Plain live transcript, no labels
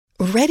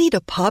Ready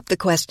to pop the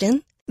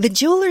question? The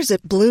jewelers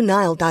at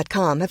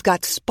BlueNile.com have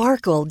got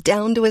sparkle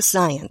down to a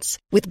science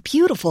with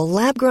beautiful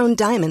lab-grown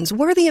diamonds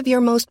worthy of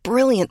your most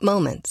brilliant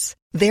moments.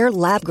 Their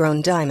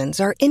lab-grown diamonds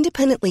are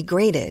independently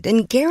graded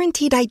and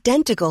guaranteed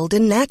identical to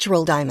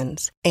natural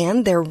diamonds,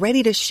 and they're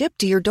ready to ship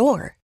to your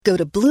door. Go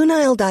to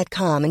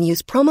BlueNile.com and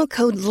use promo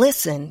code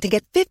LISTEN to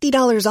get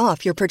 $50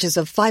 off your purchase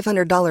of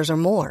 $500 or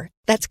more.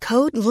 That's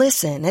code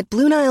LISTEN at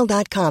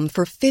BlueNile.com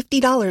for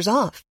 $50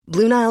 off.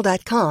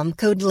 BlueNile.com,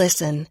 code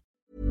LISTEN.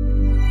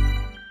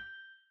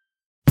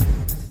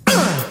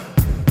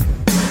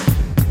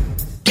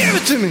 Give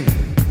it to me!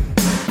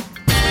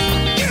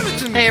 Give it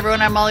to me! Hey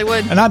everyone, I'm Molly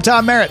Wood. And I'm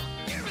Tom Merritt.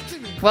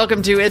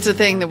 Welcome to It's a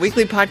Thing, the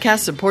weekly podcast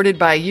supported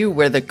by you,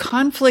 where the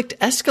conflict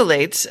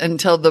escalates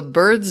until the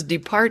birds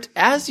depart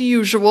as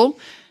usual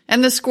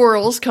and the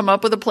squirrels come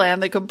up with a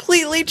plan that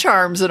completely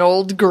charms an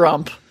old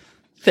grump.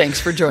 Thanks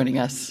for joining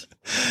us.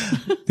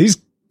 These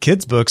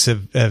kids' books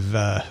have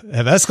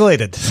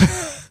escalated.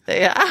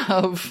 They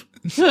have.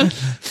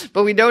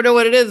 But we don't know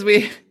what it is.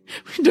 We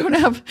don't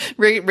have,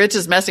 Rich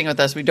is messing with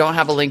us. We don't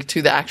have a link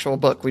to the actual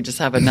book. We just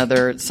have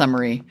another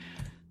summary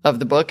of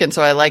the book. And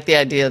so I like the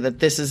idea that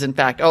this is in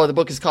fact, the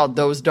book is called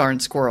Those Darn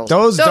Squirrels.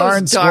 Those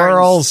darn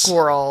squirrels.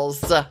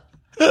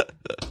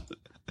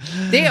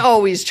 They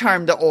always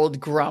charm the old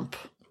grump.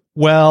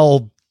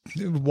 Well,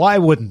 why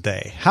wouldn't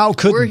they? How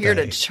couldn't We're here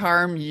they? to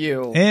charm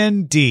you.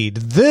 Indeed.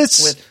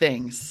 This, with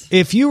things.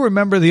 If you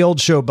remember the old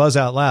show Buzz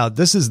Out Loud,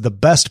 this is the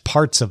best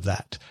parts of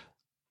that.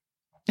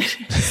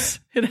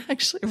 It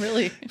actually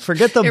really.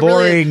 Forget the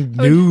boring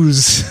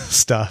news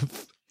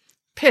stuff.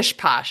 Pish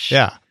posh.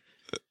 Yeah.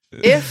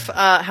 If,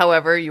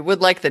 however, you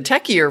would like the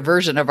techier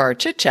version of our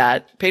chit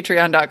chat,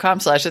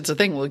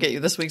 patreon.com/itsatthing will get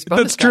you this week's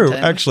bonus That's true.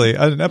 content. Actually,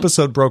 an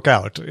episode broke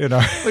out in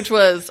our, which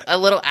was a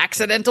little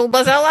accidental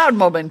Buzz Out Loud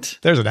moment.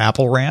 There's an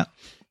Apple rant.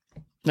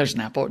 There is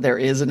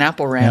an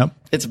Apple rant. Yep.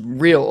 It's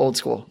real old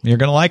school. You're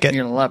going to like it.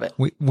 You're going to love it.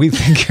 We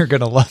think you're going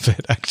to love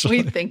it,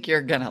 actually. We think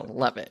you're going to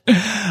love it.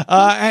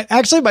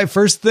 Actually, my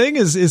first thing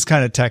is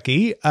kind of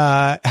techie.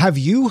 Have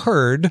you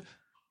heard,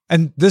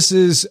 and this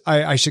is,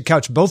 I should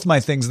couch both my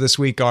things this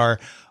week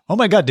are, oh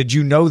my God, did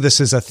you know this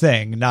is a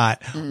thing?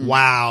 Not,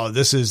 wow,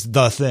 this is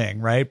the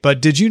thing, right? But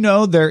did you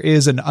know there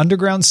is an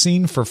underground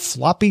scene for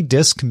floppy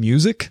disk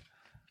music?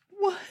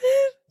 What?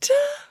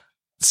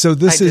 So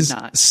this is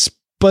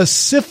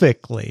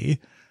specifically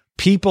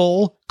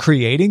people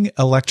creating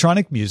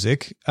electronic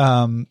music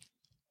as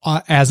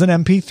an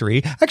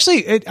MP3.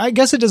 Actually, I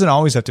guess it doesn't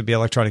always have to be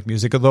electronic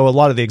music, although a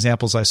lot of the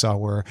examples I saw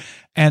were,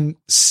 and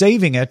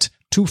saving it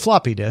to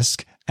floppy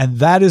disk. And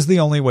that is the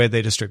only way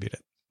they distribute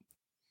it.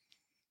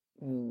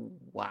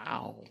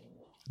 Wow.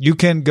 You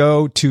can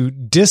go to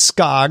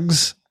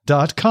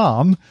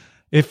discogs.com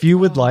if you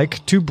would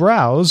like to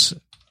browse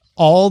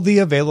all the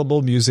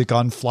available music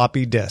on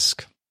floppy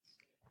disk.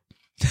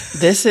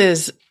 This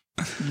is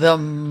the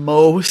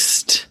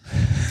most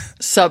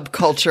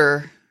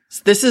subculture.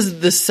 This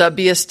is the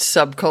subbiest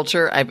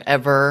subculture I've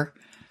ever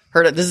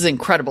heard of. This is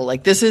incredible.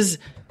 Like this is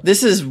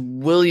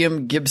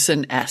William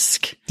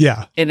Gibson-esque.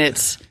 Yeah. In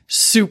its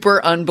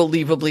super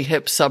unbelievably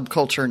hip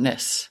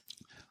subculture-ness.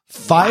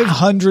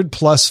 500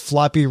 plus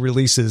floppy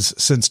releases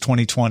since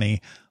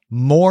 2020,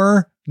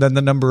 more than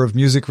the number of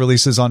music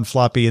releases on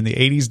floppy in the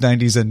 80s,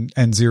 90s,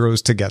 and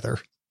zeros together.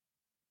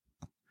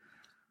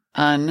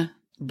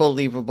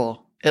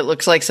 Unbelievable. It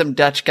looks like some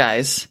Dutch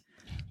guys,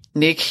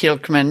 Nick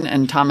Hilkman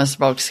and Thomas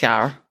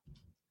Volkskauer,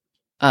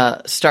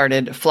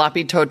 started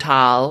Floppy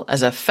Totaal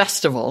as a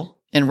festival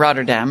in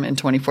Rotterdam in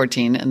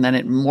 2014, and then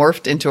it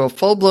morphed into a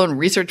full-blown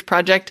research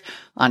project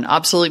on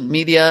obsolete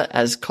media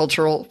as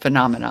cultural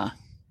phenomena.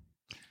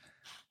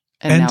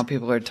 And now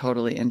people are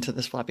totally into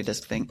this floppy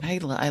disk thing. I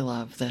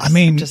love this. I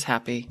mean, I'm just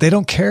happy. They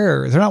don't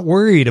care. They're not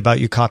worried about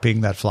you copying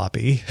that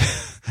floppy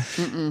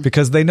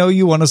because they know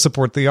you want to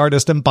support the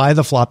artist and buy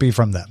the floppy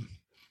from them.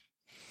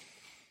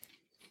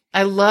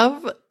 I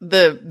love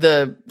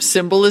the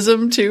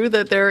symbolism too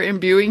that they're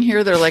imbuing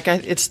here. They're like,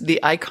 it's the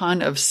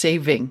icon of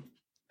saving.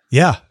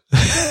 Yeah.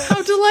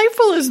 How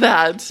delightful is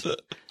that?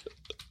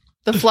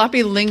 The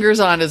floppy lingers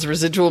on as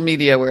residual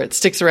media where it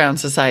sticks around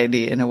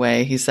society in a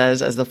way, he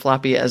says, as the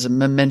floppy as a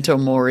memento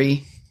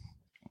mori.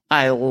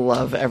 I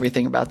love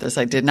everything about this.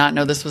 I did not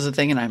know this was a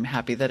thing, and I'm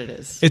happy that it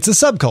is. It's a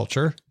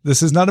subculture.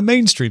 This is not a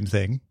mainstream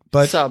thing,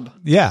 but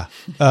yeah,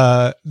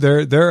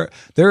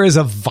 there is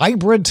a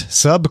vibrant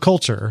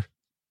subculture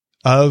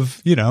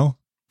of,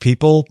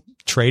 people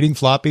trading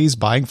floppies,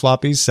 buying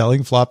floppies,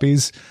 selling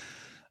floppies,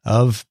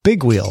 of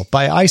Big Wheel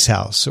by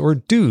Icehouse or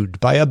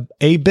Dude by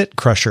a Bit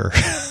Crusher.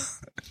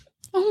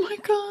 Oh my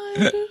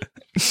God.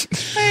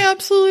 I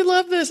absolutely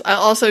love this. I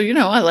also,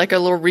 I like a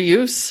little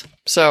reuse.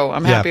 So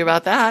I'm happy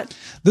about that.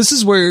 This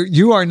is where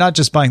you are not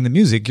just buying the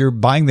music, you're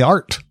buying the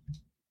art.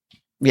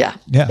 Yeah.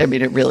 I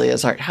mean, it really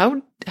is art.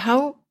 How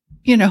how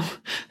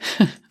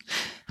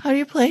do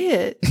you play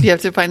it? Do you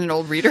have to find an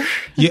old reader?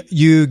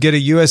 You get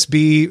a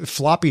USB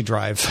floppy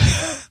drive.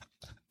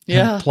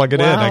 Yeah. Plug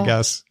it in, I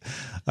guess.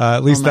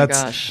 At least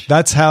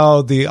that's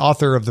how the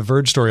author of the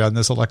Verge story on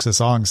this, Alexa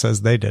Song,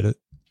 says they did it.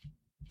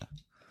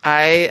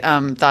 I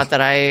thought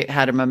that I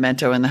had a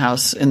memento in the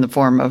house in the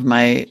form of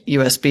my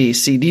USB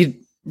CD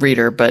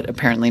reader, but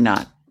apparently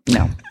not.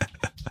 No.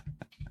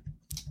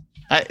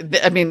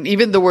 I mean,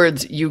 even the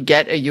words "you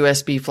get a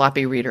USB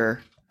floppy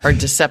reader" are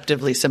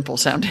deceptively simple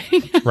sounding.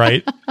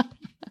 Right.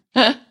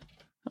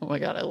 Oh my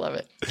God, I love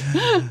it.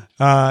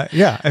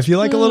 Yeah. If you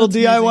like a little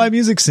DIY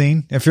music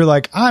scene, if you're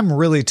like, I'm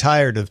really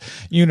tired of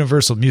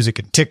universal music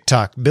and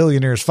TikTok,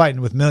 billionaires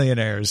fighting with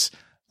millionaires,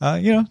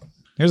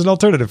 here's an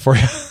alternative for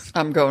you.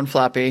 I'm going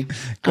floppy.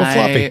 Go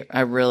floppy.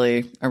 I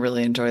really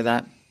enjoy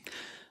that.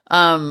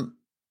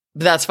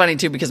 That's funny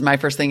too, because my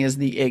first thing is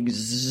the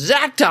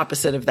exact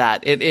opposite of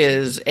that. It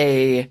is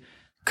a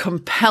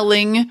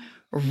compelling,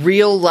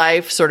 real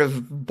life sort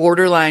of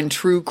borderline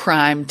true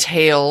crime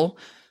tale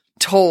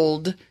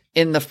told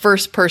in the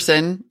first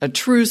person, a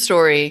true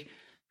story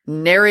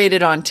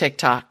narrated on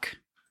TikTok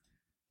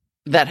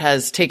that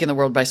has taken the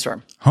world by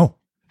storm. Oh,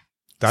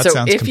 that sounds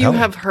compelling. So if you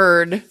have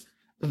heard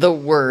the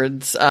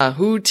words,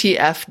 who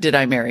TF did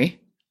I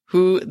marry?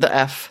 Who the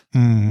F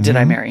did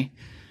I marry?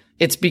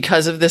 It's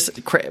because of this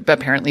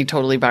apparently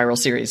totally viral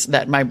series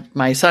that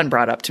my son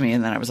brought up to me.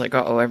 And then I was like,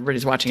 oh,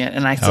 everybody's watching it.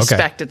 And I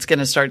suspect it's going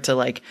to start to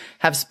like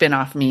have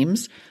spin-off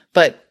memes,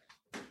 but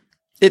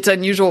it's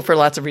unusual for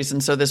lots of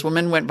reasons. So this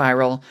woman went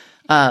viral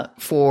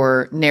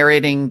for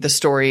narrating the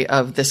story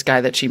of this guy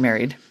that she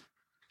married,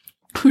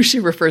 who she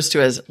refers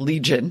to as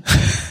Legion.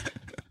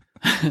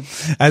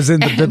 As in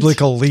the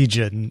biblical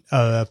legion,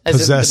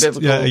 possessed,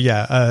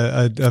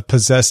 a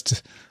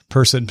possessed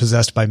person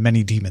possessed by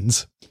many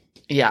demons.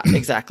 Yeah,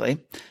 exactly.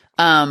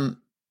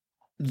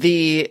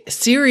 The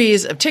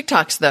series of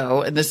TikToks,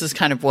 though, and this is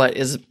kind of what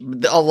is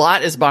a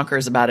lot is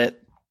bonkers about it.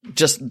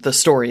 Just the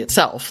story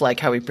itself, like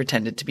how he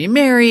pretended to be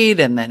married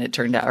and then it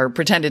turned out, or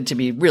pretended to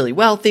be really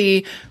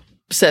wealthy,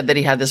 said that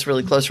he had this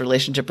really close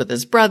relationship with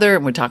his brother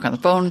and would talk on the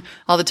phone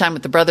all the time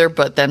with the brother,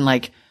 but then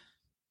like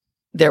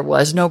there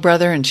was no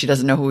brother and she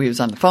doesn't know who he was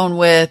on the phone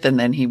with. And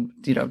then he,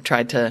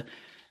 tried to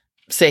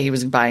say he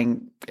was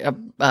buying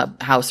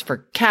a house for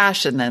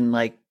cash and then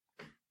like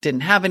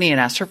didn't have any and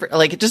asked her for,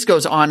 like, it just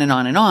goes on and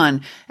on and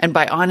on. And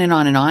by on and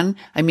on and on,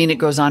 I mean, it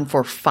goes on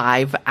for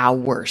 5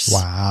 hours.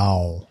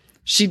 Wow.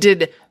 She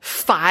did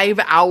 5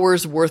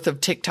 hours worth of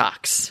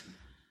TikToks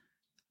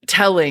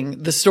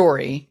telling the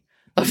story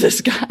of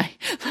this guy.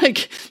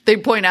 Like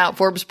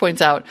Forbes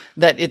points out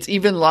that it's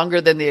even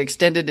longer than the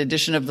extended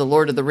edition of The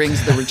Lord of the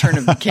Rings, The Return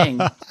of the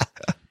King.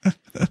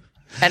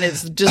 And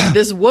it's just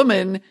this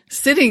woman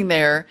sitting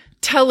there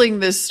telling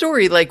this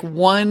story, like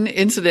one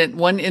incident,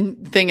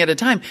 thing at a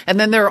time. And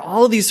then there are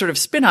all these sort of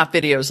spin-off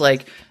videos,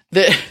 like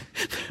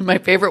my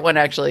favorite one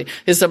actually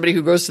is somebody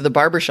who goes to the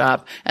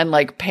barbershop and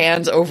like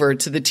pans over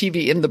to the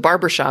TV in the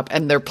barbershop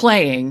and they're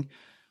playing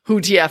Who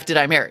TF Did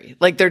I Marry?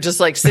 Like they're just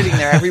like sitting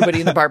there, everybody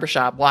in the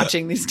barbershop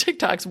watching these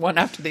TikToks one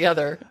after the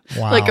other,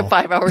 like a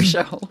 5-hour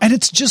show. And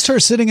it's just her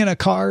sitting in a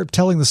car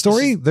telling the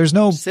story. There's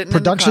no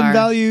production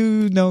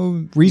value,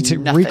 no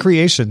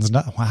recreations.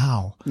 No,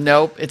 wow.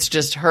 Nope. It's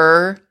just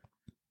her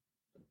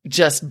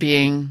just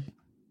being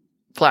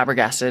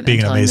flabbergasted.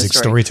 Being an amazing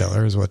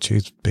storyteller is what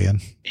she's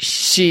being.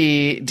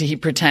 He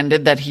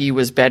pretended that he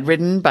was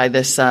bedridden by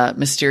this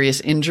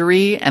mysterious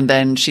injury. And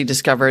then she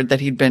discovered that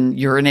he'd been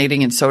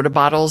urinating in soda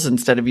bottles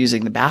instead of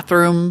using the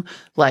bathroom.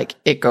 Like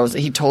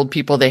he told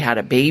people they had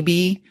a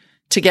baby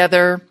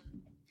together,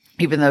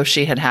 even though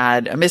she had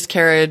had a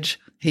miscarriage.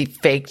 He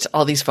faked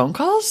all these phone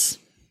calls.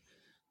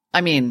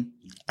 I mean,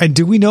 and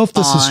do we know if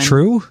this is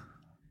true?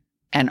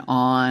 And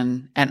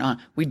on and on.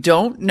 We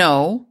don't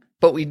know.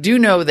 But we do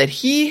know that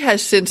he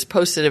has since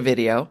posted a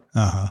video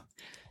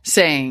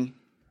saying,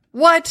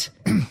 "What?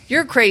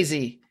 You're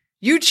crazy.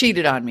 You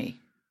cheated on me.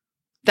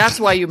 That's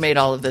why you made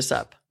all of this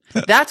up.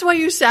 That's why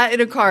you sat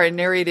in a car and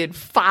narrated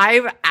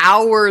 5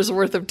 hours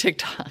worth of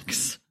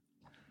TikToks."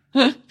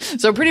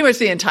 So pretty much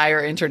the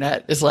entire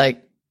internet is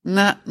like,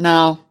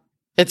 no,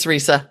 it's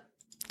Risa.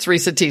 It's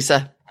Risa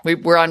Tisa.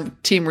 We're on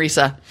Team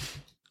Risa.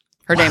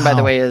 Her name, by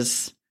the way,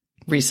 is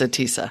Risa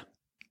Tisa.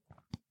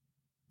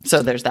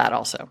 So there's that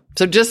also.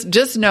 So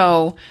just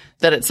know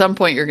that at some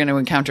point you're going to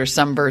encounter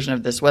some version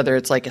of this, whether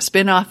it's like a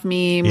spin-off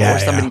meme or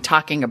somebody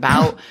talking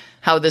about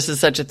how this is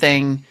such a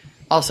thing.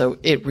 Also,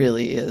 it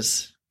really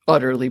is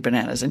utterly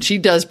bananas. And she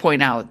does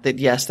point out that,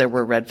 yes, there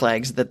were red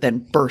flags that then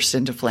burst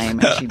into flame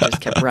and she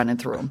just kept running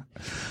through them.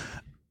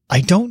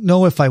 I don't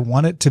know if I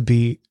want it to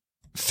be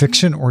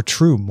fiction or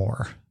true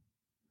more.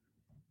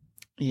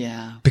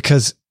 Yeah.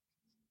 Because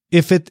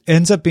if it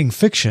ends up being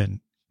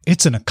fiction,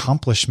 it's an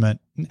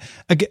accomplishment.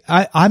 Again,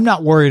 I'm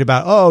not worried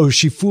about,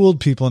 she fooled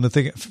people into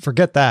thinking,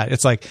 forget that.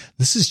 It's like,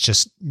 this is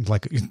just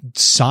like,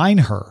 sign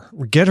her,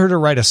 get her to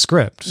write a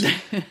script.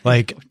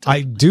 Like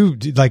I do,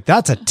 like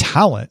that's a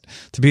talent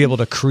to be able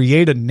to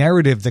create a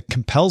narrative that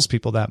compels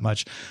people that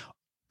much.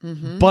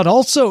 Mm-hmm. But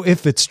also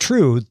if it's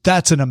true,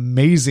 that's an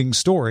amazing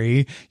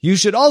story. You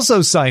should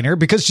also sign her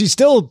because she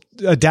still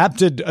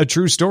adapted a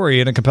true story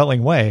in a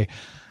compelling way.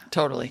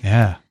 Totally.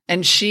 Yeah.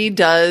 And she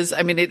does,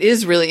 I mean, it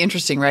is really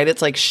interesting, right?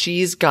 It's like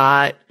she's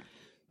got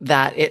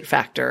that it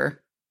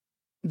factor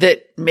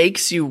that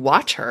makes you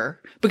watch her.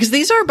 Because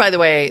these are, by the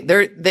way,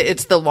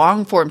 it's the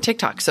long form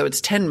TikTok. So it's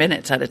 10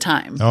 minutes at a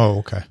time. Oh,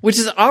 okay. Which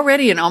is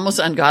already an almost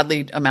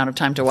ungodly amount of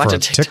time to watch For a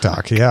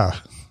TikTok. Yeah.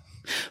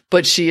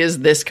 But she is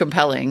this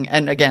compelling.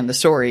 And again, the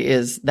story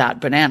is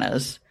that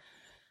bananas.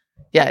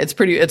 Yeah,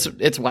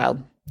 it's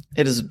wild.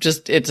 It is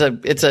just, it's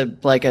a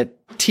like a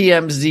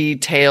TMZ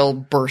tail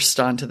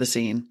burst onto the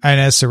scene. And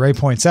as Saray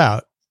points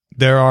out,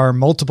 there are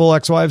multiple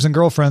ex-wives and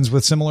girlfriends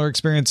with similar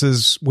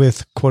experiences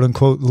with quote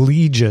unquote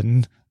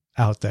legion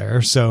out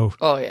there. So,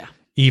 oh yeah.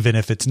 Even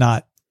if it's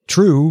not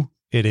true,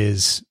 it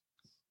is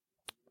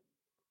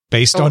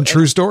based on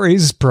true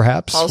stories,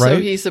 perhaps. Also,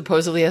 right? He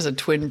supposedly has a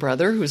twin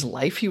brother whose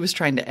life he was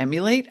trying to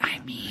emulate. I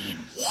mean,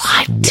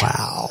 what?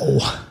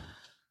 Wow.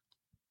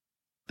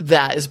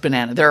 That is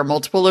banana. There are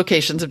multiple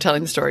locations of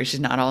telling the story. She's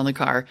not all in the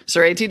car.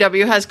 Sir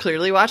ATW has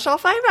clearly watched all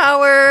 5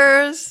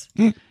 hours.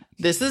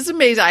 This is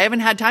amazing. I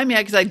haven't had time yet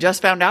because I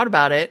just found out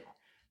about it.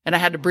 And I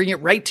had to bring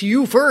it right to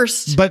you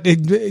first. But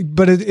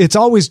it's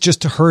always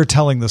just her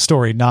telling the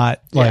story,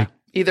 not like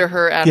either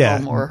her at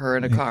home or her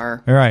in a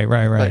car.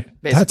 Right.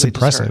 That's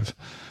impressive.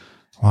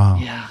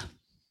 Wow.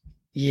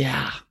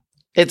 Yeah.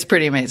 It's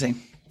pretty amazing.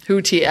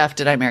 Who TF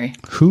did I marry?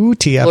 Who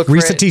TF?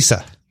 Risa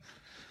Tisa.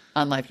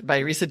 On Life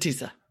by Risa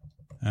Tisa.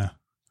 Yeah.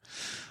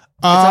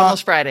 It's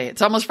almost Friday.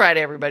 It's almost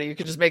Friday, everybody. You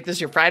can just make this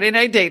your Friday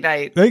night date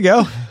night. There you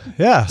go.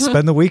 Yeah.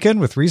 Spend the weekend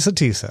with Risa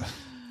Tisa.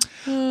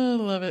 Oh, I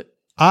love it.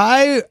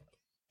 I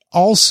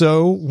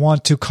also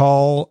want to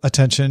call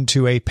attention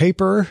to a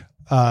paper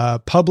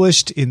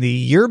published in the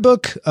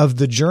Yearbook of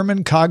the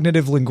German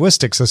Cognitive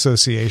Linguistics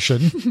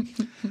Association.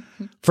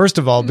 First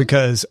of all,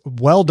 because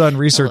well done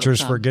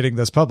researchers for getting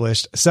this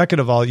published. Second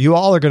of all, you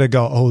all are going to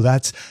go, oh,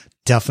 that's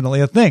definitely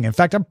a thing. In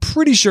fact, I'm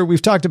pretty sure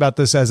we've talked about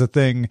this as a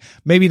thing,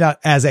 maybe not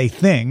as a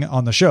thing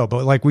on the show,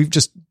 but like we've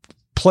just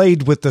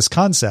played with this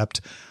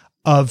concept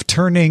of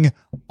turning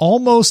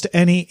almost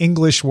any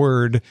English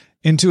word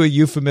into a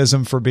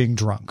euphemism for being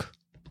drunk.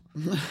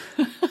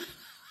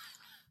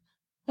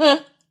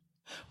 What?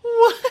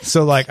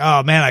 So like,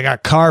 oh man, I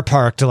got car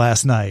parked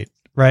last night,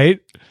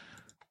 right?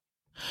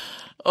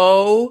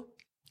 Oh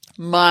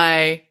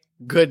my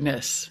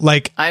goodness.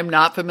 Like, I'm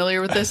not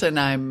familiar with this and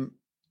I'm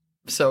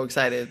so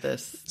excited at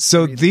this.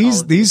 So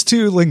these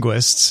two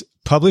linguists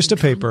published a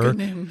paper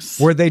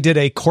where they did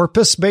a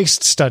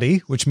corpus-based study,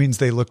 which means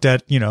they looked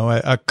at,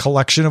 a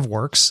collection of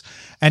works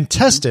and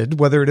tested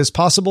whether it is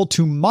possible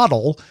to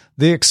model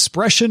the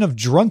expression of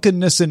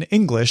drunkenness in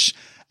English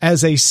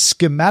as a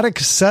schematic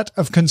set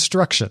of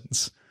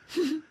constructions.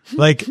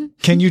 Like,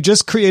 can you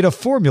just create a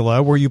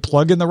formula where you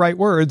plug in the right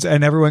words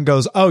and everyone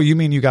goes, oh, you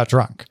mean you got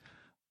drunk?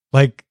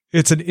 Like,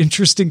 it's an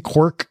interesting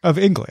quirk of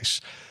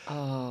English.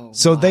 Oh,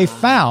 so they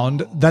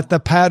found that the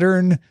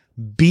pattern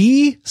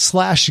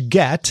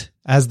be/get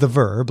as the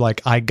verb,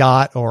 like I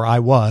got or I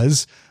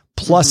was,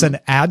 plus an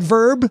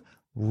adverb,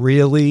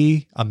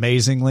 really,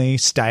 amazingly,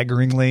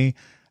 staggeringly,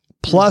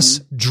 plus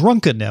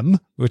drunkenym,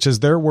 which is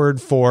their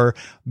word for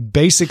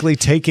basically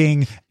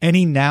taking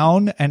any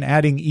noun and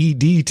adding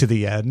ed to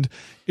the end,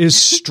 is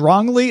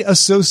strongly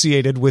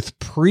associated with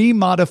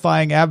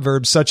pre-modifying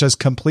adverbs such as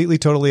completely,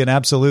 totally, and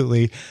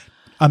absolutely.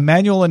 A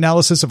manual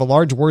analysis of a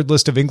large word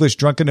list of English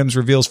drunkonyms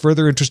reveals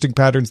further interesting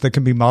patterns that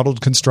can be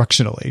modeled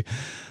constructionally.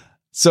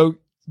 So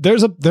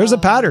there's a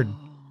pattern.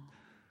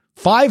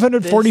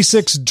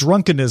 546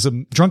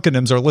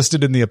 drunkonyms are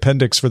listed in the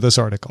appendix for this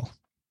article.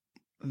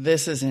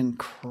 This is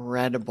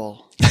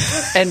incredible.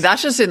 And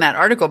that's just in that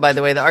article, by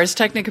the way. The Ars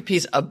Technica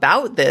piece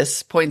about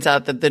this points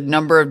out that the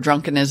number of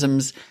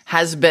drunkonyms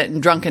has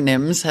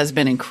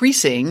been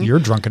increasing. You're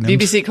drunkonyms.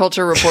 BBC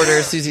Culture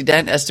reporter Susie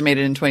Dent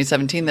estimated in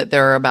 2017 that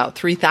there are about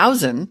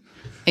 3,000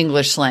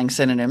 English slang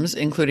synonyms,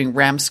 including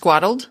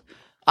ramsquaddled,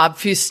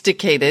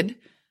 obfuscated,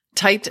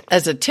 tight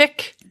as a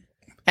tick,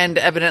 and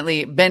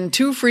evidently been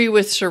too free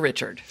with Sir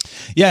Richard.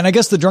 Yeah, and I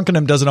guess the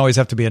drunkenym doesn't always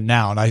have to be a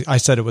noun. I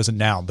said it was a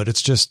noun, but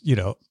it's just,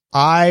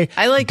 I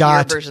like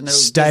got your version, though,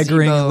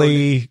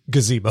 staggeringly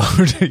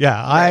gazeboed.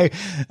 Yeah,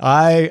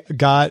 I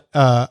got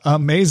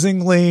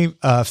amazingly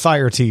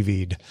fire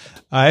TV'd.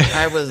 I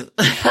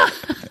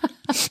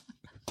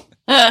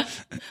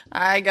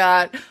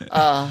got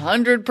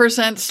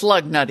 100%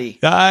 slug nutty.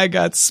 I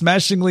got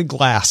smashingly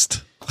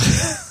glassed.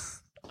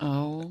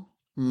 Oh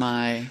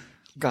my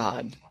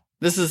God.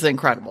 This is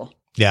incredible.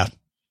 Yeah.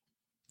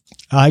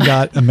 I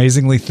got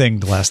amazingly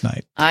thinged last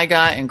night. I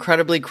got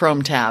incredibly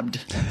chrome tabbed.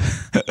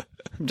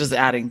 I'm just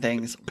adding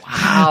things.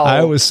 Wow.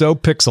 I was so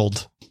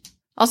pixeled.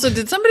 Also,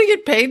 did somebody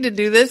get paid to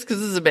do this? Because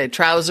this is a bit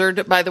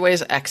trousered, by the way,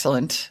 is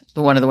excellent.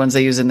 One of the ones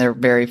they use in their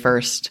very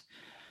first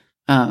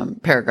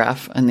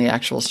paragraph in the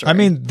actual story. I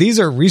mean, these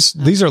are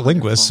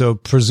linguists, so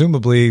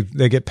presumably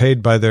they get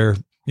paid by their,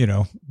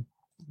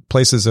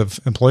 places of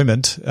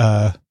employment.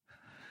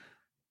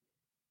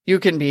 You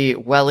can be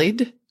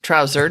wellied,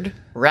 trousered,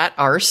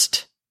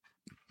 rat-arsed.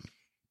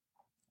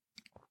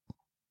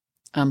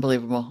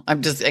 Unbelievable. I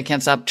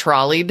can't stop.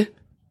 Trolleyed.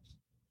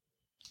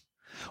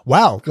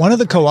 Wow. One of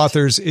the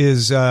co-authors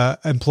is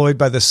employed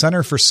by the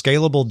Center for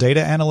Scalable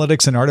Data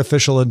Analytics and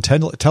Artificial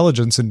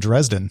Intelligence in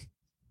Dresden.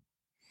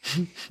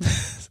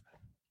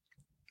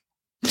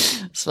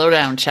 Slow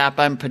down, chap.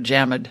 I'm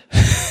pajamaed.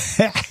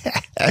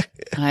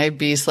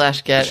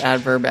 IB/get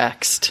adverb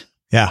xed.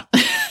 Yeah.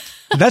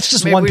 That's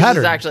just one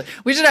pattern.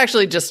 We should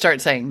actually just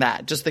start saying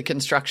that. Just the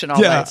construction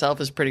all by itself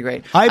is pretty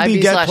great.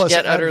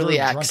 IB/get utterly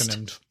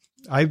xed.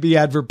 IB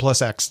adverb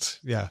plus xed.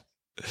 Yeah.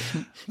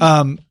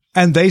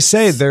 And they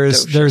say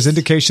there's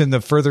indication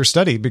of further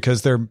study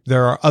because there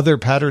are other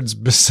patterns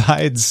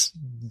besides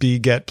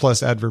be/get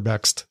plus adverb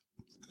xed.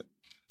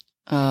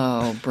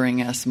 Oh,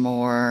 bring us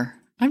more.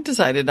 I've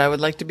decided I would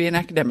like to be an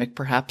academic,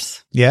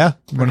 perhaps. Yeah?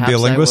 Want to be a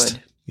linguist?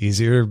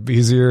 Easier.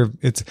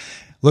 It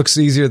looks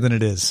easier than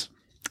it is.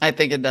 I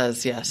think it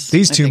does, yes.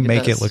 These two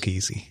make it look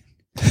easy.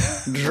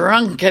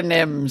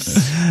 Drunkenims.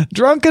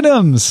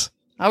 Drunkenims.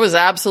 I was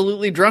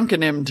absolutely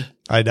drunkenimed.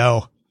 I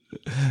know.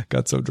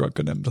 Got so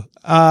drunkenimed.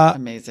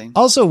 Amazing.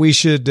 Also, we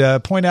should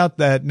point out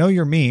that Know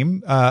Your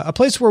Meme, a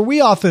place where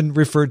we often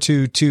refer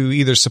to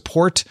either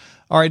support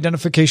our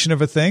identification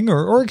of a thing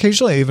or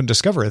occasionally even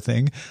discover a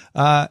thing,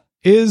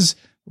 is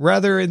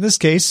rather, in this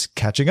case,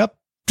 catching up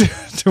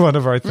to one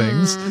of our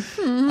things.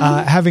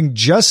 Having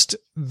just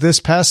this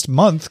past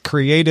month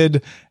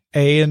created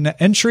an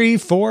entry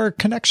for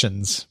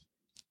connections.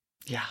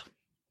 Yeah.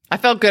 I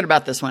felt good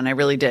about this one. I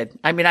really did.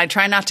 I mean, I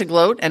try not to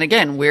gloat. And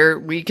again,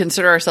 we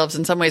consider ourselves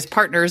in some ways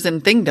partners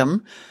in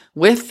Thingdom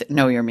with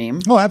Know Your Meme.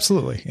 Oh,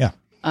 absolutely. Yeah.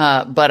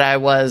 But I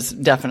was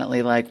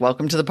definitely like,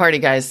 welcome to the party,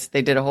 guys.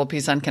 They did a whole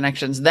piece on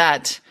connections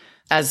that,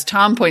 as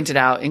Tom pointed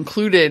out,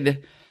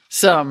 included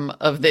some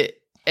of the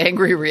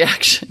angry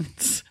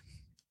reactions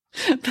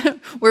that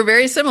were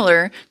very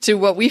similar to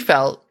what we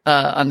felt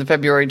on the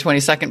February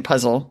 22nd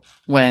puzzle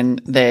when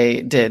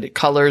they did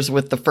colors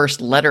with the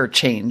first letter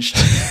changed.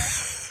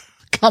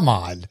 Come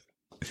on.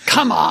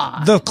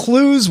 The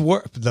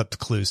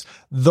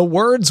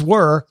words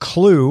were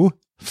clue,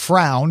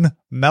 frown,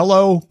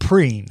 mellow,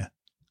 preen.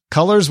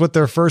 Colors with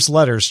their first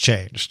letters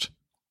changed.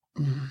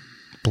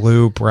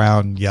 Blue,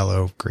 brown,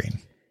 yellow, green.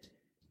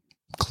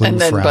 Clue,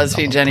 and then frown, BuzzFeed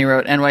mellow, Jenny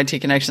wrote, NYT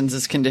Connections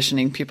is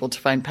conditioning people to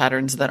find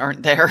patterns that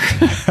aren't there.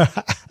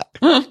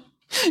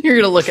 You're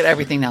going to look at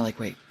everything now like,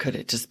 wait, could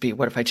it just be,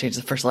 what if I change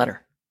the first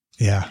letter?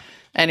 Yeah.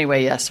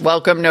 Anyway, yes.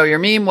 Welcome, Know Your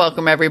Meme.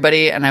 Welcome,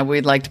 everybody. And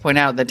would like to point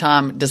out that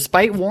Tom,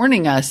 despite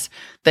warning us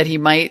that he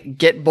might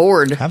get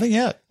bored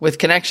with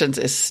connections,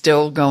 is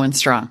still going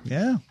strong.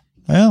 Yeah.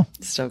 Well,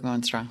 still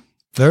going strong.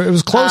 It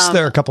was close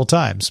there a couple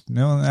times,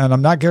 and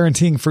I'm not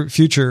guaranteeing for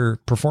future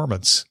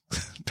performance.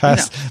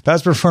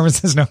 Past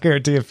performance is no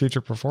guarantee of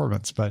future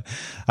performance, but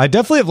I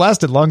definitely have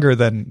lasted longer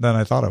than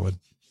I thought I would.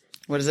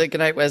 What is it? Good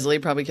night, Wesley.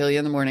 Probably kill you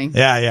in the morning.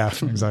 Yeah,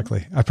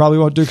 exactly. I probably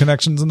won't do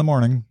connections in the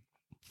morning.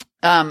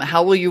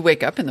 How will you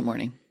wake up in the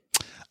morning?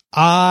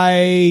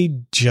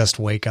 I just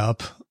wake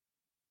up.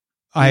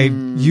 I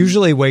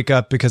usually wake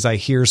up because I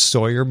hear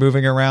Sawyer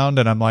moving around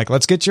and I'm like,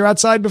 let's get you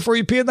outside before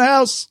you pee in the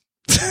house.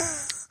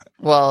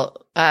 Well,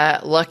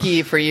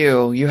 lucky for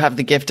you, you have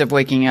the gift of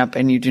waking up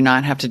and you do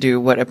not have to do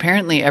what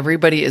apparently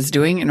everybody is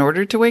doing in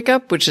order to wake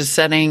up, which is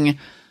setting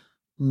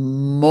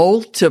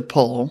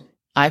multiple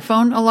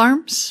iPhone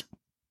alarms.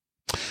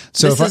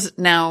 So this is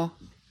now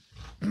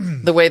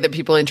the way that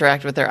people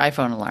interact with their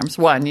iPhone alarms.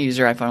 One, you use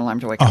your iPhone alarm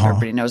to wake up.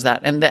 Everybody knows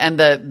that. And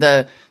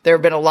there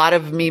have been a lot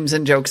of memes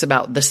and jokes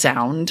about the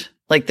sound,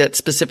 like that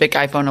specific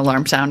iPhone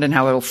alarm sound and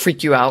how it'll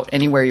freak you out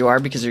anywhere you are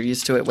because you're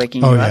used to it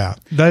waking you up. Oh, yeah.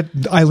 That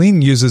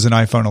Eileen uses an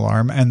iPhone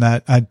alarm and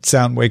that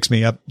sound wakes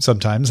me up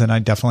sometimes. And I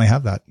definitely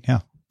have that. Yeah.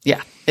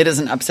 Yeah. It is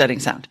an upsetting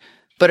sound.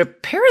 But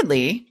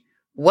apparently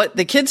what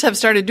the kids have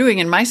started doing,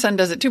 and my son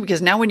does it too,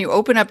 because now when you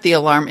open up the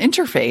alarm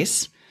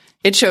interface,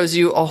 it shows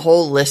you a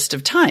whole list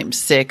of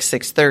times: 6,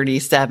 6:30,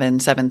 7,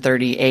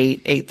 7:30,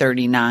 8,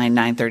 8:30, 9,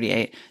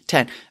 9:38,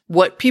 10.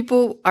 What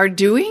people are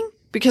doing,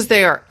 because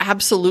they are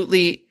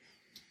absolutely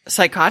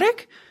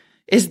psychotic,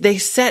 is they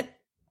set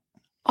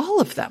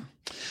all of them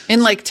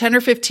in like 10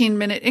 or 15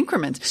 minute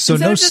increments. So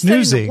no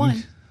snoozing.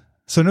 Right.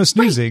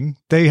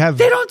 They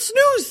don't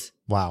snooze.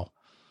 Wow.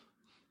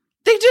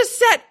 They just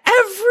set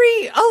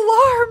every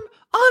alarm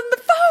on the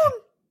phone.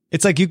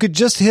 It's like you could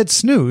just hit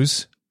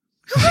snooze.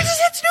 You could just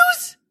hit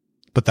snooze.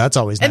 But that's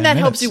always 9 and that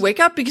minutes. helps you wake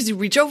up because you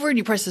reach over and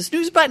you press the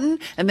snooze button,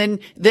 and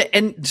then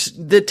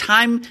the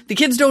time, the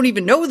kids don't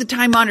even know the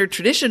time honored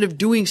tradition of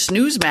doing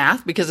snooze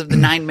math because of the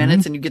 9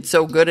 minutes, and you get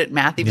so good at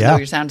math even though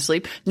you're sound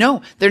asleep.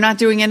 No, they're not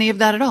doing any of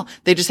that at all.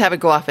 They just have it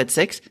go off at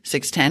 6,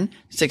 6:10,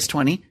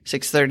 6:20,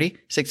 6:30,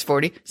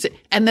 6:40,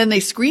 and then they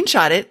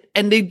screenshot it,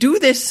 and they do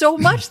this so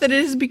much that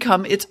it has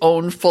become its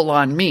own full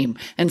on meme.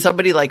 And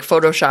somebody like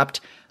photoshopped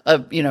a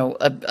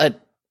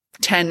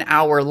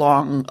 10-hour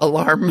long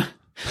alarm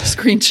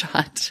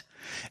screenshot.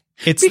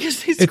 Because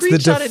they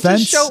screenshot it to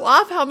show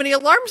off how many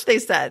alarms they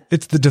set.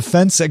 It's the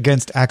defense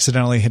against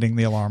accidentally hitting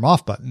the alarm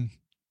off button.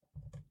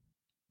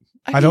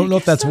 I don't know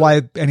if that's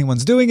why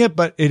anyone's doing it,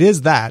 but it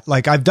is that.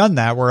 Like, I've done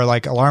that where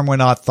like alarm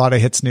went off, thought I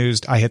hit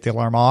snoozed, I hit the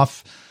alarm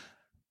off.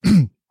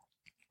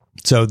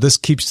 So this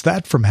keeps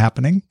that from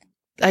happening.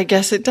 I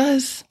guess it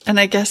does. And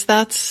I guess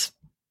that's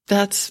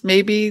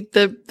maybe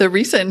the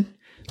reason.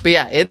 But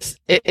yeah,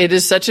 it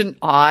is such an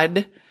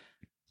odd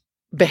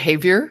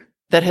behavior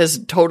that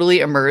has totally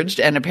emerged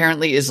and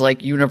apparently is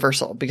like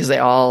universal because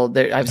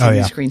I've seen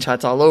these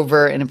screenshots all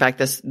over. And in fact,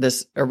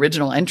 this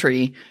original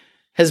entry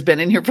has been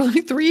in here for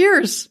like 3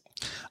 years.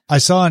 I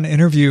saw an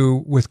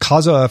interview with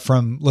Kazuha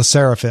from Le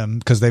Seraphim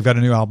because they've got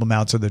a new album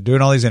out. So they're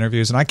doing all these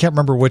interviews and I can't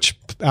remember which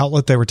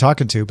outlet they were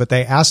talking to, but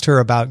they asked her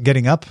about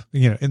getting up,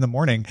 in the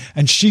morning,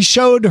 and she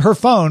showed her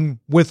phone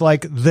with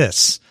like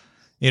this,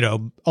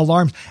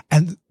 alarms,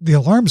 and the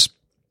alarms,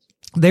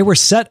 they were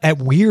set at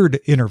weird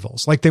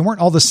intervals. Like they weren't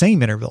all the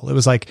same interval. It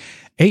was like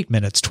 8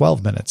 minutes,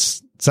 12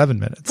 minutes, 7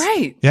 minutes.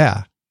 Right.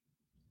 Yeah.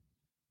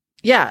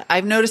 Yeah.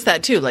 I've noticed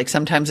that too. Like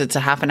sometimes it's a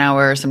half an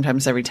hour,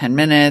 sometimes every 10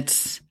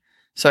 minutes.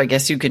 So I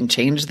guess you can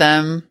change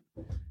them.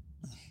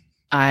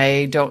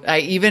 I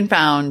even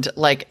found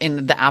like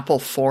in the Apple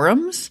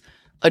forums,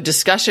 a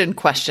discussion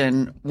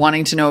question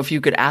wanting to know if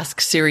you could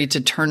ask Siri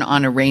to turn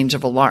on a range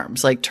of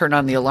alarms, like turn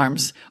on the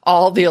alarms,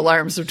 all the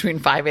alarms between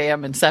 5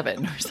 a.m. and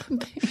 7 or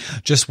something.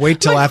 Just wait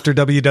till after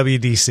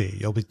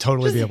WWDC. You'll be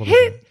totally be able to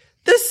hit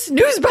the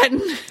snooze button.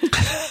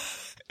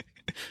 Just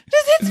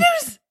hit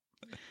snooze.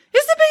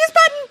 It's the biggest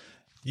button.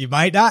 You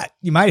might not.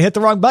 You might hit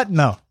the wrong button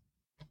though.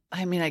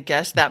 I mean, I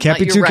guess that can't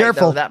be too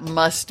careful. Though. That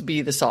must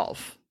be the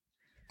solve.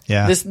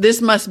 Yeah. This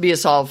must be a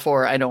solve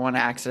for I don't want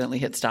to accidentally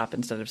hit stop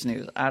instead of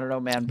snooze. I don't know,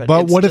 man.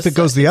 But what if it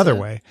goes the other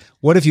way?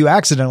 What if you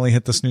accidentally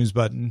hit the snooze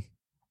button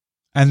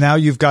and now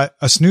you've got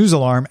a snooze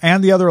alarm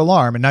and the other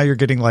alarm and now you're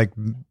getting like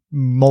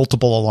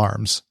multiple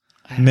alarms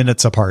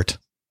minutes apart?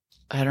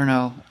 I don't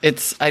know.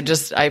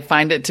 I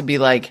find it to be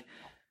like,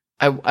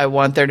 I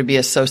want there to be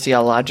a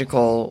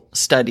sociological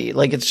study.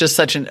 Like it's just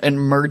such an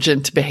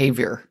emergent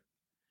behavior.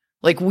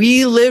 Like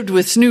we lived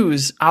with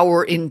snooze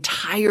our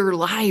entire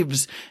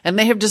lives and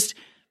they have just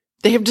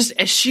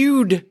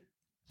eschewed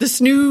the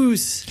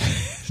snooze.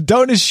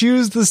 Don't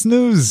eschew the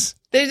snooze.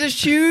 They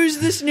eschews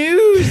the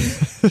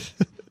snooze.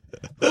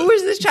 Who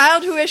is this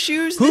child who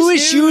eschews the snooze? Who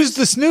eschews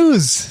the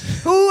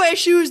snooze? Who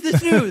eschews the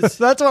snooze?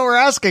 That's what we're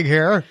asking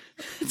here.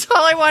 That's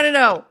all I want to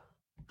know.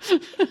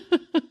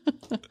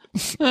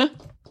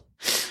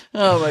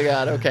 Oh my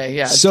God. Okay.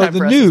 Yeah. So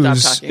the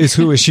news is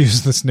who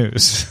eschews the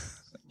snooze.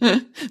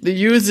 The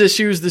use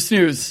eschews the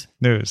snooze.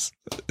 News.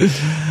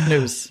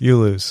 You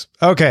lose.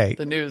 Okay.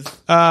 The news.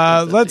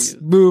 Let's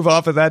move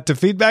off of that to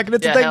feedback, and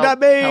it's a thing, not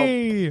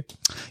me.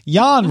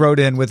 Jan wrote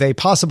in with a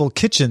possible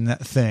kitchen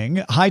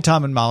thing. Hi,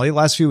 Tom and Molly.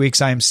 Last few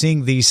weeks, I am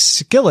seeing these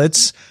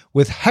skillets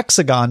with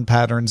hexagon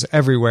patterns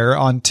everywhere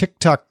on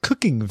TikTok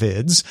cooking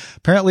vids.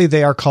 Apparently,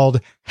 they are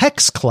called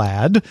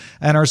HexClad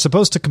and are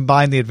supposed to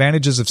combine the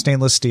advantages of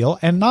stainless steel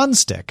and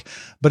nonstick.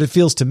 But it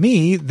feels to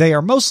me they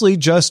are mostly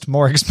just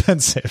more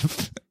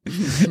expensive.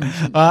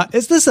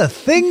 Is this a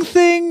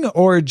thing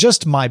or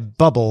just my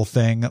bubble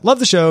thing? Love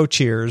the show.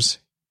 Cheers.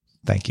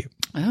 Thank you.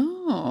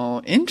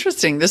 Oh,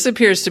 interesting. This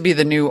appears to be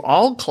the new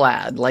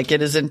All-Clad, like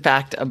it is in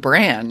fact a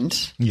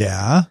brand.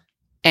 Yeah.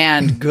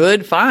 And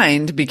good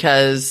find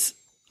because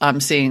I'm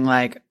seeing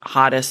like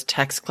hottest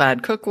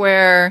HexClad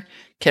cookware.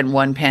 Can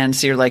one pan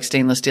sear like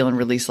stainless steel and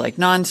release like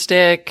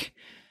nonstick?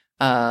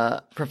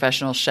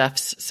 Professional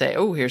chefs say,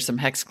 oh, here's some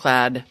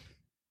HexClad.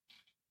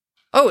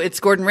 Oh, it's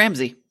Gordon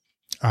Ramsay.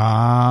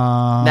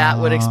 That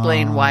would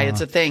explain why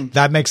it's a thing.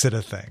 That makes it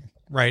a thing,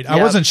 right? Yep.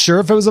 I wasn't sure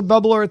if it was a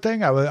bubble or a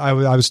thing. I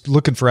was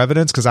looking for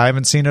evidence because I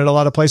haven't seen it a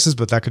lot of places,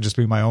 but that could just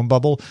be my own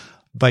bubble.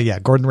 But yeah,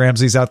 Gordon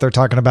Ramsay's out there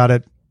talking about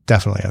it.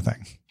 Definitely a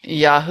thing.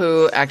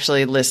 Yahoo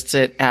actually lists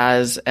it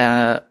as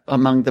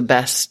among the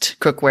best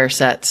cookware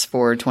sets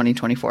for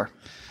 2024.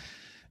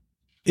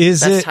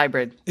 Best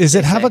hybrid? Is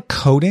it have a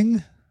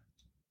coating?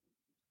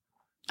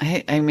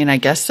 I mean, I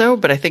guess so,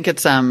 but I think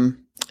it's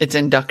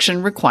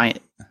induction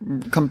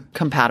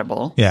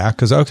compatible. Yeah,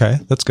 because okay,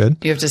 that's good.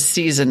 You have to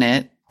season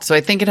it, so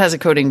I think it has a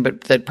coating,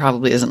 but that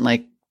probably isn't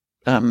like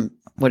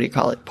what do you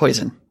call it?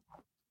 Poison.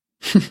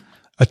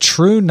 A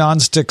true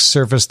nonstick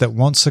surface that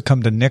won't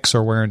succumb to nicks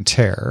or wear and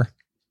tear.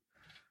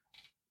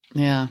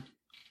 Yeah,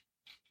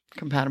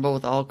 compatible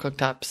with all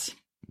cooktops.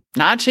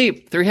 Not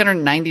cheap.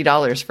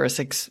 $390 for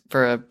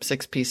a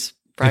 6-piece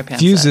fry pan.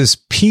 It uses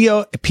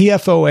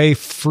PFOA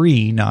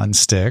free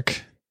nonstick.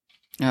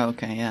 Oh,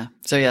 okay, yeah.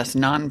 So yes,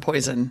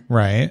 non-poison.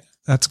 Right.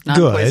 That's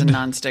non-poison, good.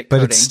 Non-stick but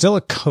coating. It's still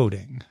a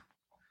coating.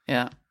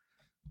 Yeah.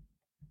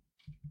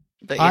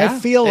 But yeah, I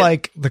feel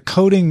like the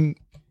coating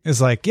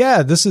is like,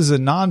 yeah, this is a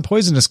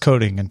non-poisonous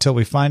coating until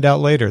we find out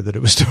later that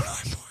it was totally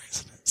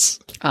poisonous.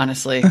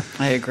 Honestly,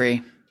 I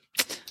agree.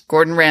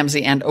 Gordon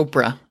Ramsay and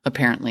Oprah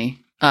apparently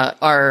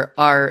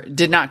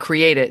did not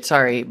create it,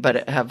 sorry,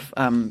 but have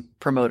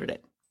promoted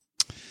it.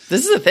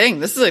 This is a thing.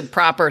 This is a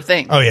proper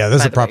thing. Oh yeah,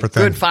 this is a proper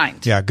thing. Good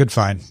find. Yeah, good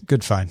find.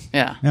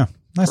 Yeah. Yeah.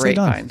 Nicely Great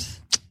done. Finds.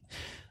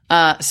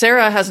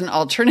 Sarah has an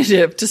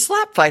alternative to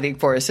slap fighting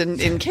for us.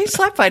 In case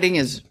slap fighting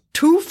is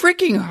too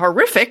freaking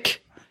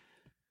horrific,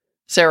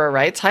 Sarah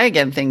writes, hi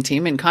again, Thing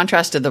Team. In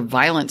contrast to the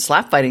violent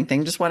slap fighting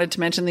thing, just wanted to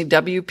mention the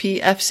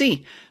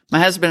WPFC. My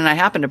husband and I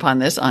happened upon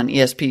this on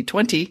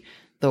ESP20,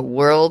 the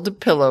World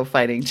Pillow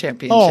Fighting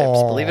Championships.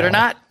 Aww. Believe it or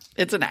not,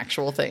 it's an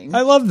actual thing.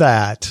 I love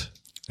that.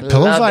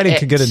 Pillow fighting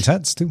can get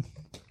intense too.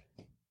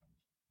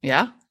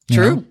 Yeah.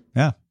 True.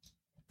 Yeah.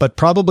 But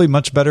probably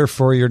much better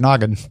for your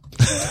noggin.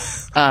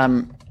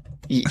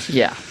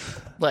 Yeah.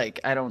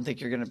 Like, I don't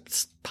think you're going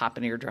to pop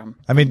an eardrum.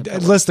 I mean,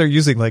 unless they're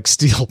using like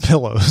steel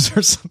pillows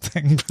or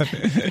something. But,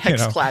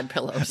 Hex-clad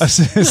pillows.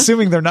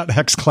 Assuming they're not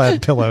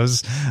hex-clad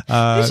pillows.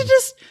 You should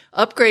just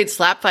upgrade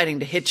slap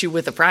fighting to hit you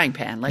with a frying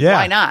pan. Like,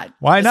 why not?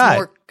 Why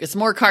not? It's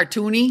more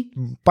cartoony.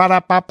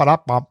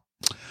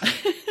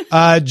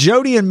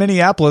 Jody in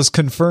Minneapolis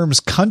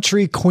confirms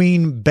Country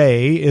Queen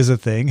Bay is a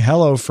thing.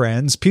 Hello,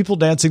 friends. People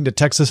dancing to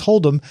Texas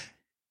Hold'em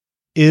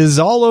is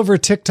all over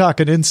TikTok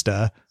and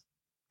Insta.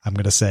 I'm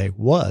going to say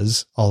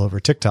was all over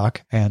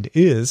TikTok and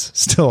is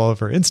still all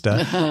over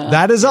Insta.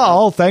 That is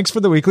all. Thanks for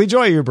the weekly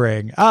joy you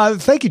bring.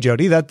 Thank you,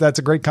 Jody. That's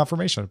a great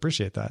confirmation. I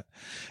appreciate that.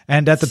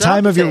 And at the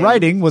time of your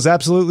writing was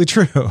absolutely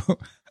true.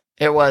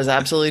 It was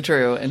absolutely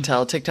true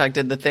until TikTok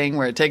did the thing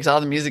where it takes all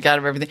the music out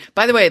of everything.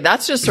 By the way,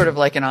 that's just sort of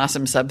like an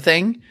awesome sub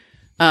thing,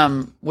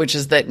 which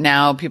is that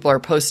now people are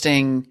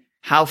posting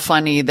how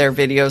funny their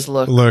videos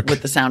look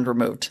with the sound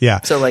removed. Yeah.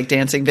 So like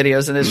dancing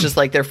videos, and it's just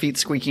like their feet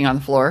squeaking on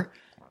the floor.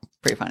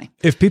 Pretty funny.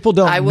 If people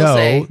don't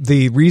know,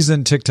 the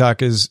reason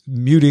TikTok is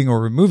muting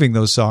or removing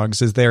those songs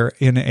is they're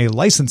in a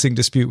licensing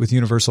dispute with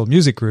Universal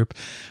Music Group,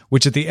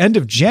 which at the end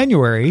of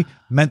January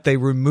meant they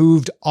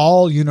removed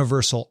all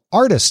Universal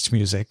artists'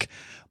 music.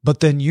 But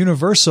then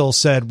Universal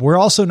said, we're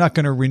also not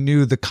going to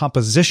renew the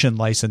composition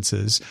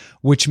licenses,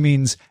 which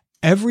means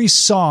every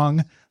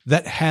song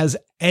that has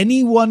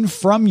anyone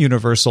from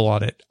Universal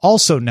on it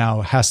also now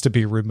has to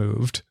be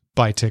removed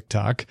by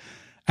TikTok.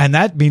 And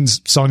that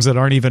means songs that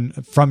aren't even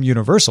from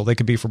Universal. They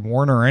could be from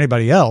Warner or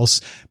anybody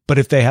else. But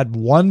if they had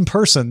one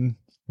person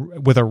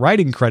with a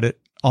writing credit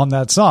on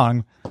that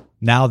song,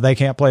 now they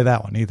can't play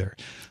that one either.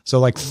 So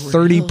like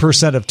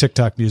 30% of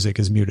TikTok music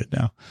is muted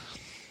now.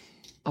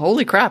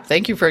 Holy crap.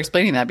 Thank you for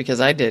explaining that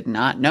because I did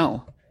not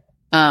know.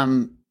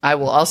 I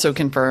will also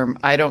confirm,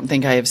 I don't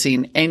think I have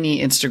seen any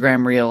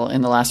Instagram reel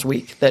in the last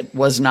week that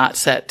was not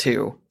set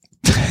to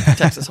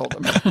Texas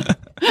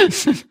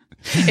Hold'em.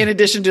 In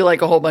addition to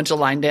like a whole bunch of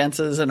line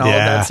dances and all of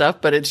that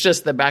stuff, but it's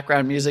just the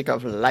background music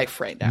of life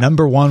right now.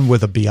 Number one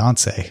with a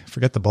Beyonce.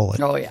 Forget the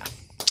bullet. Oh, yeah.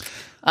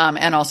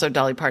 And also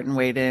Dolly Parton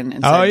weighed in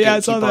and said,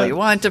 it's all you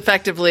want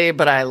effectively,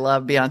 but I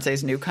love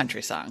Beyonce's new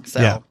country song. So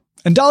yeah.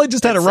 And Dolly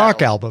just had a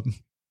rock album.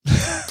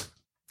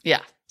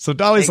 Yeah. So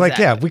Dolly's like,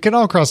 yeah, we can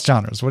all cross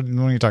genres. What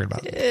are you talking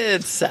about?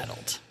 It's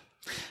settled.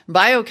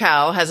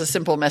 BioCow has a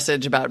simple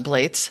message about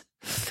plates.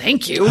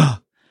 Thank you.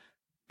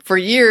 For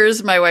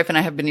years, my wife and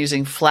I have been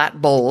using flat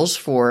bowls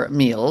for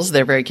meals.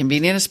 They're very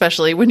convenient,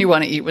 especially when you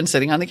want to eat when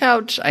sitting on the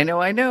couch. I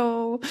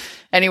know.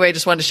 Anyway,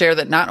 just wanted to share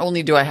that not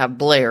only do I have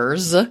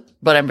Blairs,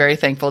 but I'm very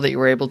thankful that you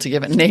were able to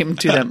give a name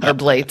to them, or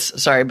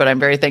Blates, sorry, but I'm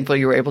very thankful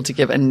you were able to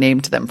give a name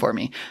to them for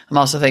me. I'm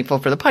also thankful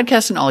for the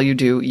podcast and all you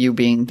do, you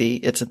being the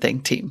It's a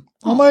Thing team.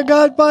 Oh my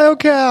God,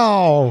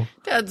 BioCow.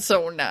 That's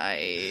so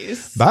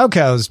nice.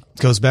 BioCow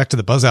goes back to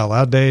the Buzz Out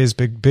Loud days.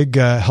 Big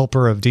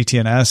helper of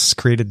DTNS,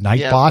 created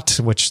Nightbot,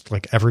 which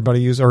like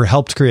everybody uses, or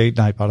helped create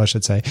Nightbot, I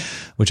should say,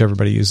 which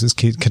everybody uses,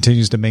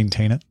 continues to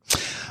maintain it.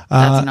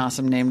 That's an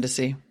awesome name to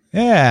see.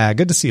 Yeah,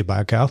 good to see you,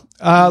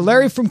 BioCow.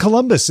 Larry from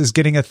Columbus is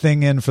getting a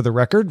thing in for the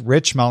record.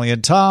 Rich, Molly,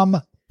 and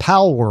Tom,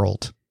 Pal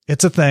World.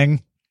 It's a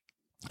thing.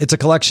 It's a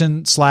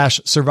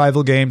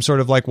collection/survival game,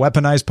 sort of like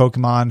weaponized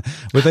Pokemon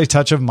with a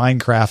touch of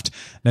Minecraft.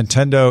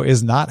 Nintendo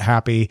is not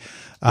happy.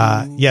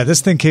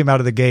 This thing came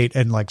out of the gate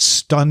and like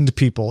stunned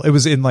people. It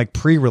was in like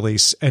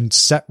pre-release and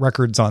set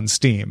records on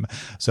Steam.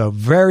 So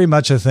very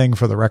much a thing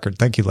for the record.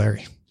 Thank you,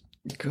 Larry.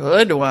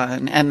 Good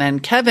one. And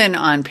then Kevin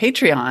on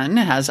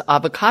Patreon has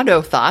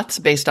avocado thoughts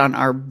based on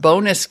our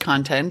bonus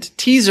content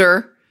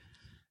teaser.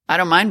 I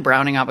don't mind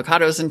browning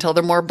avocados until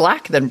they're more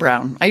black than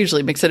brown. I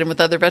usually mix it in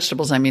with other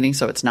vegetables I'm eating,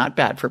 so it's not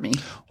bad for me.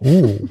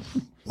 Ooh,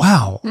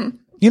 wow.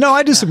 You know,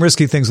 I do some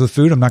risky things with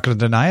food. I'm not going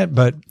to deny it,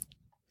 but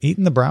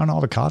eating the brown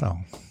avocado.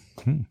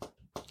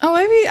 Oh,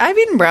 I've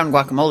eaten brown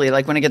guacamole.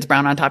 Like when it gets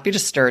brown on top, you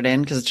just stir it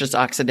in because it's just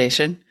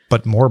oxidation.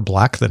 But more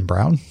black than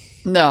brown?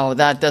 No,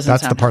 that doesn't.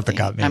 That's sound the part healthy.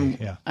 that got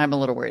me. I'm a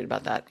little worried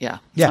about that. Yeah.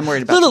 I'm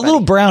worried about little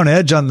brown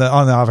edge on the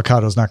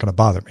avocado is not going to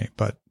bother me,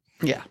 but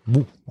yeah,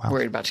 ooh, wow.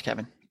 Worried about you,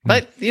 Kevin.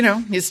 But you know,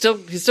 he's still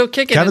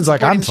kicking. Kevin's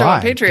like, I'm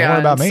fine. Patreon, don't worry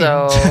about me.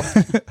 So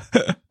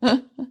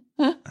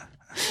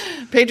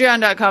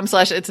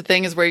Patreon.com/It's a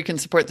Thing is where you can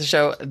support the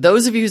show.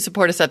 Those of you who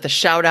support us at the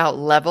shout out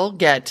level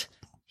get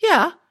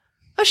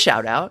a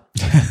shout out,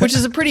 which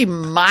is a pretty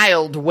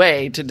mild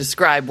way to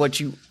describe what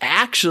you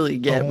actually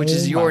get, which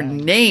is your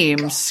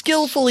name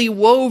skillfully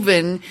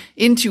woven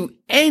into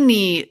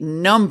any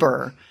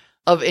number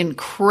of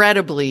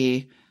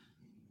incredibly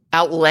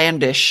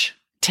outlandish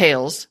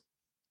tales.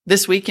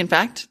 This week, in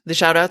fact, the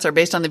shout-outs are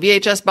based on the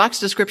VHS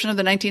box description of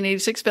the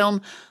 1986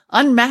 film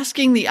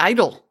Unmasking the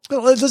Idol.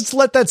 Well, let's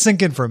let that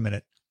sink in for a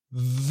minute.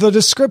 The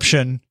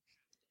description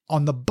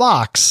on the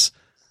box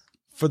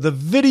for the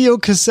video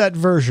cassette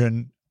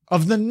version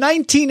of the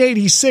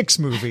 1986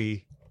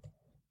 movie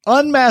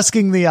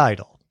Unmasking the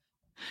Idol.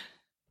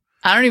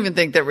 I don't even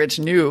think that Rich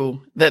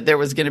knew that there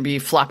was going to be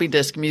floppy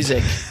disk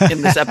music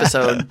in this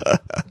episode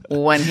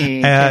when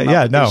he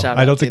I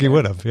don't think he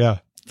would have. Yeah.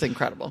 It's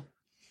incredible.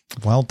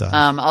 Well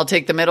done. I'll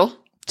take the middle.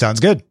 Sounds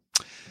good.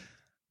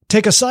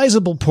 Take a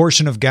sizable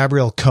portion of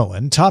Gabrielle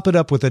Cohen, top it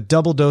up with a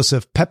double dose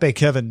of Pepe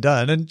Kevin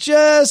Dunn, and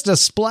just a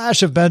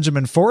splash of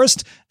Benjamin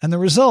Forrest, and the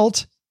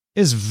result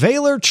is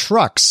Valor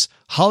Trucks,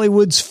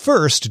 Hollywood's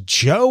first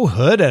Joe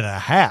Hood and a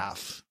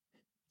half.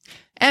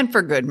 And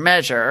for good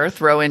measure,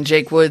 throw in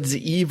Jake Wood's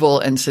evil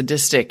and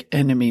sadistic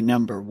enemy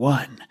number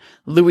one,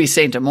 Louis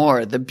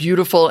Saint-Amour, the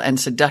beautiful and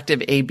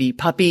seductive A.B.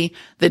 Puppy,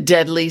 the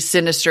deadly,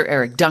 sinister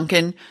Eric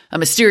Duncan, a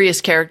mysterious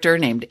character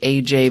named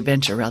A.J.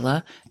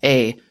 Venturella,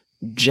 a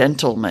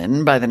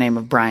gentleman by the name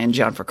of Brian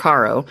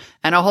Gianfrancaro,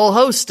 and a whole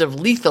host of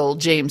lethal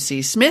James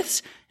C.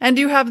 Smiths, and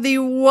you have the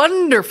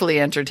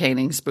wonderfully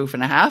entertaining spoof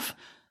and a half,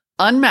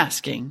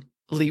 Unmasking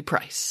Lee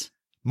Price.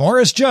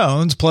 Morris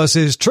Jones plus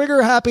his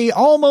trigger-happy,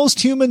 almost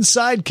human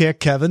sidekick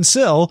Kevin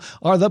Sill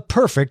are the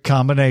perfect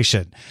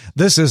combination.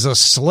 This is a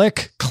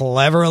slick,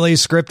 cleverly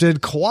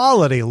scripted,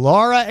 quality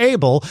Laura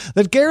Abel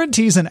that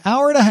guarantees an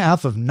hour and a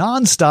half of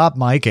nonstop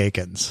Mike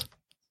Akins.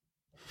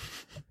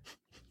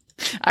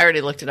 I already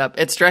looked it up.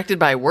 It's directed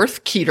by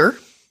Worth Keeter.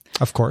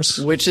 Of course.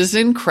 Which is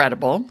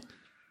incredible.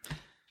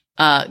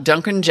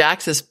 Duncan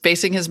Jacks is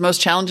facing his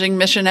most challenging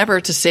mission ever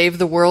to save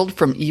the world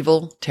from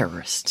evil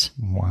terrorists.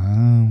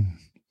 Wow.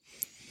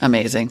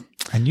 Amazing.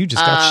 And you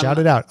just got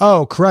shouted out.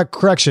 Oh,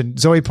 correction.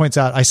 Zoe points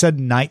out, I said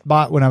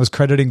Nightbot when I was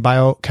crediting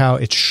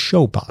BioCow. It's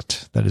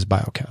Showbot. That is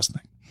BioCow's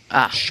thing.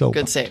 Showbot.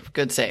 Good save.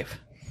 Good save.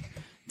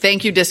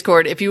 Thank you,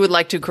 Discord. If you would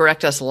like to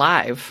correct us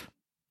live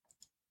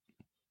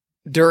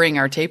during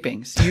our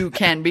tapings, you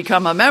can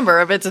become a member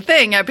of It's a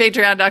Thing at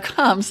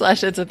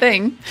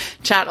patreon.com/itsatthing.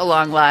 Chat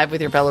along live with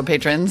your fellow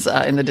patrons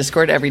in the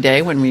Discord every day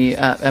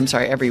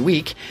every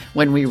week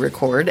when we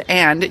record,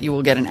 and you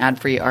will get an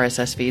ad-free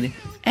RSS feed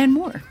and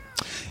more.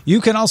 You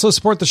can also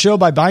support the show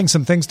by buying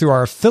some things through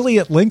our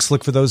affiliate links.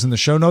 Look for those in the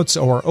show notes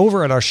or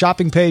over at our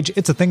shopping page,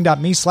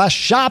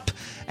 itsathing.me/shop.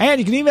 And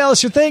you can email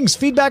us your things,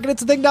 feedback at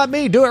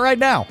itsathing.me. Do it right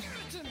now.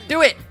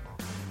 Do it.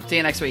 See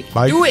you next week.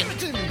 Bye. Do it.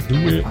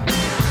 Do it.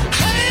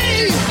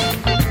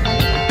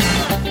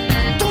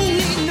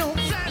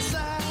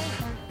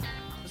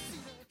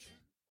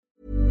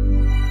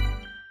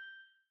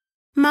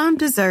 Mom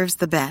deserves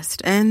the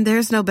best, and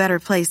there's no better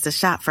place to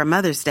shop for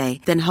Mother's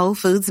Day than Whole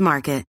Foods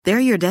Market. They're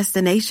your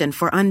destination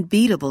for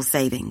unbeatable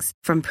savings,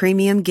 from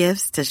premium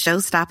gifts to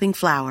show-stopping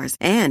flowers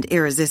and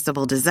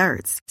irresistible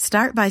desserts.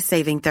 Start by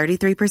saving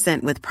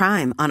 33% with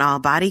Prime on all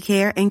body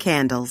care and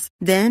candles.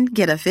 Then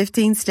get a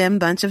 15-stem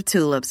bunch of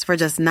tulips for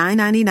just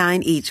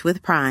 $9.99 each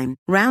with Prime.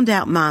 Round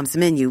out Mom's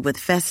menu with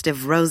festive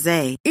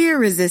rosé,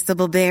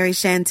 irresistible berry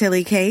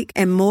chantilly cake,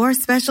 and more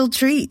special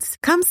treats.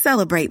 Come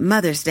celebrate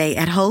Mother's Day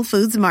at Whole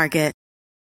Foods Market.